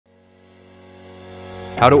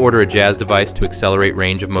How to order a JAS device to accelerate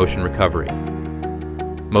range of motion recovery.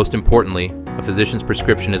 Most importantly, a physician's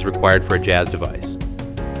prescription is required for a JAS device.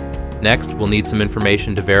 Next, we'll need some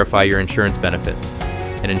information to verify your insurance benefits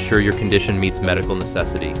and ensure your condition meets medical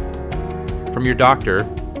necessity. From your doctor,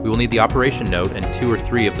 we will need the operation note and 2 or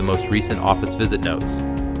 3 of the most recent office visit notes.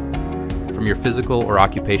 From your physical or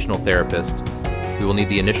occupational therapist, we will need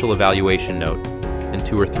the initial evaluation note and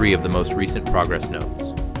 2 or 3 of the most recent progress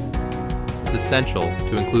notes. It's essential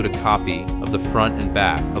to include a copy of the front and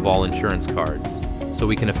back of all insurance cards so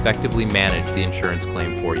we can effectively manage the insurance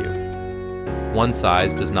claim for you. One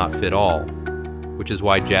size does not fit all, which is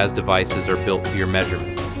why JAS devices are built to your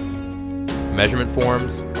measurements. Measurement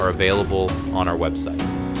forms are available on our website.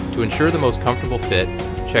 To ensure the most comfortable fit,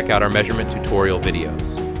 check out our measurement tutorial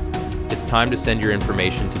videos. It's time to send your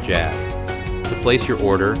information to JAS. To place your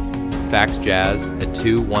order, fax JAS at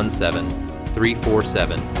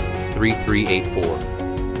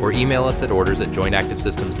 217-347-3384 or email us at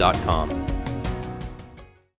orders@jointactivesystems.com.